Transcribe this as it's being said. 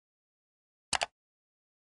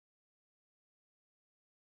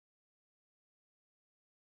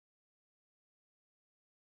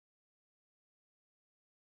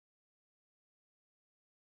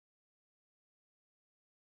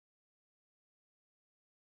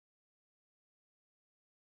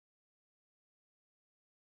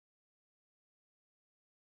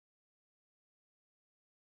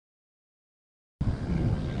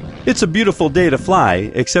It's a beautiful day to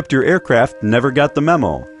fly, except your aircraft never got the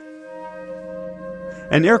memo.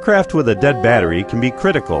 An aircraft with a dead battery can be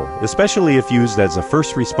critical, especially if used as a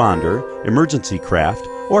first responder, emergency craft,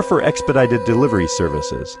 or for expedited delivery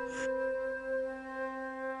services.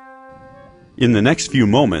 In the next few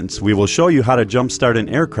moments, we will show you how to jumpstart an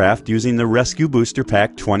aircraft using the Rescue Booster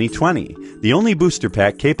Pack 2020, the only booster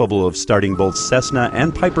pack capable of starting both Cessna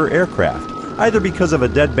and Piper aircraft, either because of a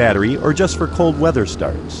dead battery or just for cold weather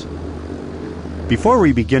starts. Before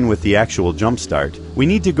we begin with the actual jump start, we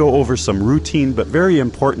need to go over some routine but very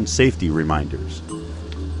important safety reminders.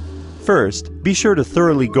 First, be sure to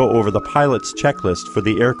thoroughly go over the pilot's checklist for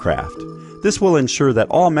the aircraft. This will ensure that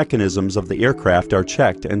all mechanisms of the aircraft are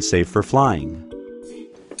checked and safe for flying.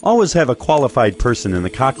 Always have a qualified person in the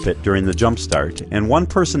cockpit during the jump start and one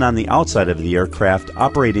person on the outside of the aircraft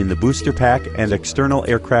operating the booster pack and external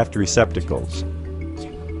aircraft receptacles.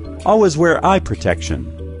 Always wear eye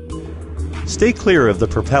protection. Stay clear of the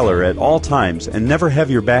propeller at all times and never have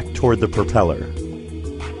your back toward the propeller.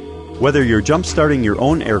 Whether you're jump-starting your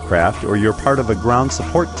own aircraft or you're part of a ground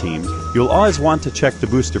support team, you'll always want to check the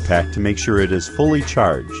booster pack to make sure it is fully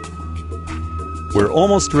charged. We're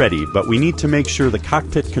almost ready, but we need to make sure the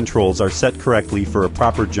cockpit controls are set correctly for a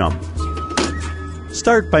proper jump.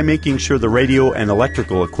 Start by making sure the radio and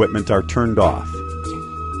electrical equipment are turned off.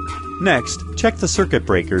 Next, check the circuit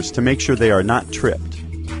breakers to make sure they are not tripped.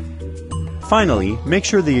 Finally, make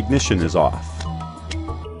sure the ignition is off.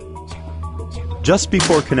 Just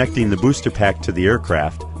before connecting the booster pack to the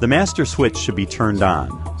aircraft, the master switch should be turned on.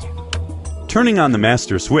 Turning on the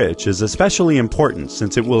master switch is especially important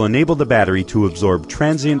since it will enable the battery to absorb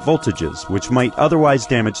transient voltages which might otherwise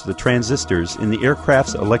damage the transistors in the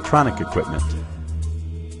aircraft's electronic equipment.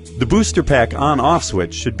 The booster pack on-off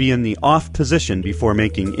switch should be in the off position before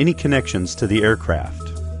making any connections to the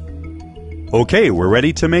aircraft. Okay, we're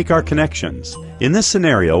ready to make our connections. In this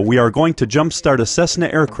scenario, we are going to jumpstart a Cessna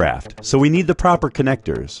aircraft, so we need the proper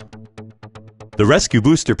connectors. The Rescue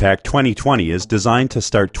Booster Pack 2020 is designed to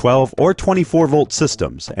start 12 or 24 volt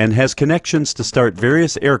systems and has connections to start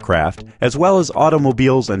various aircraft as well as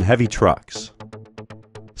automobiles and heavy trucks.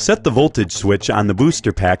 Set the voltage switch on the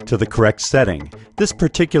booster pack to the correct setting. This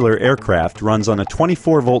particular aircraft runs on a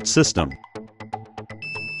 24 volt system.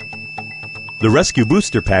 The Rescue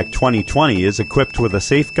Booster Pack 2020 is equipped with a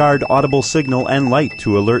safeguard audible signal and light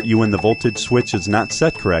to alert you when the voltage switch is not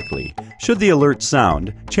set correctly. Should the alert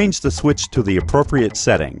sound, change the switch to the appropriate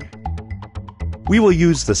setting. We will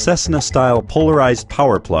use the Cessna-style polarized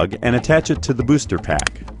power plug and attach it to the booster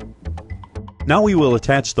pack. Now we will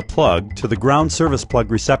attach the plug to the ground service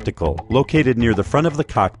plug receptacle located near the front of the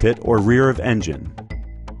cockpit or rear of engine.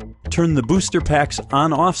 Turn the booster pack's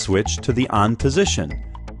on-off switch to the on position.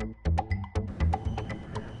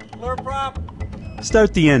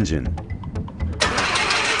 Start the engine.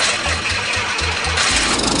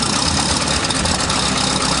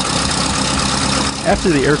 After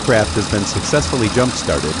the aircraft has been successfully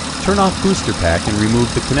jump-started, turn off booster pack and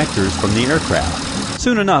remove the connectors from the aircraft.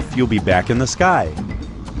 Soon enough, you'll be back in the sky.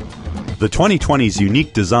 The 2020's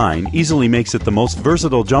unique design easily makes it the most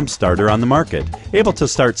versatile jump starter on the market, able to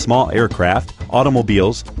start small aircraft,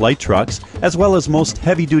 automobiles, light trucks, as well as most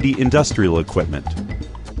heavy-duty industrial equipment.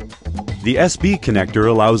 The SB connector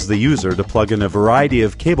allows the user to plug in a variety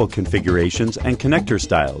of cable configurations and connector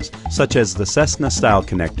styles, such as the Cessna-style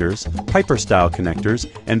connectors, Piper-style connectors,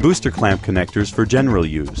 and booster clamp connectors for general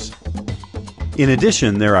use. In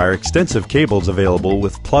addition, there are extensive cables available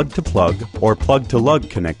with plug-to-plug or plug-to-lug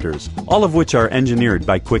connectors, all of which are engineered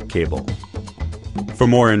by Quick Cable. For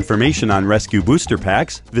more information on Rescue Booster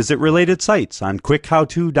Packs, visit related sites on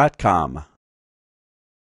quickhowto.com.